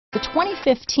The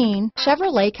 2015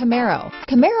 Chevrolet Camaro.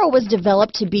 Camaro was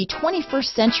developed to be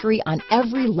 21st century on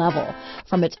every level,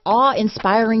 from its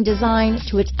awe-inspiring design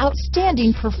to its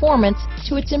outstanding performance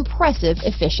to its impressive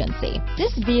efficiency.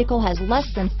 This vehicle has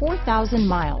less than 4,000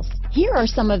 miles. Here are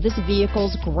some of this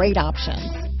vehicle's great options: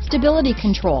 stability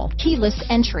control, keyless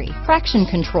entry, traction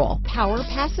control, power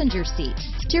passenger seat,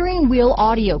 steering wheel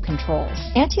audio controls,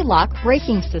 anti-lock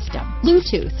braking system,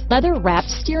 Bluetooth, leather-wrapped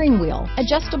steering wheel,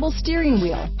 adjustable steering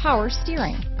wheel, power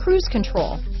steering, cruise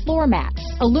control, floor mats,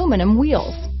 aluminum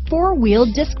wheels, four-wheel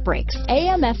disc brakes,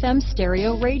 AM/FM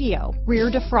stereo radio,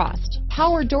 rear defrost,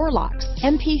 power door locks,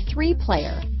 MP3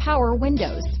 player, power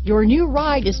windows. Your new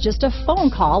ride is just a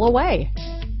phone call away.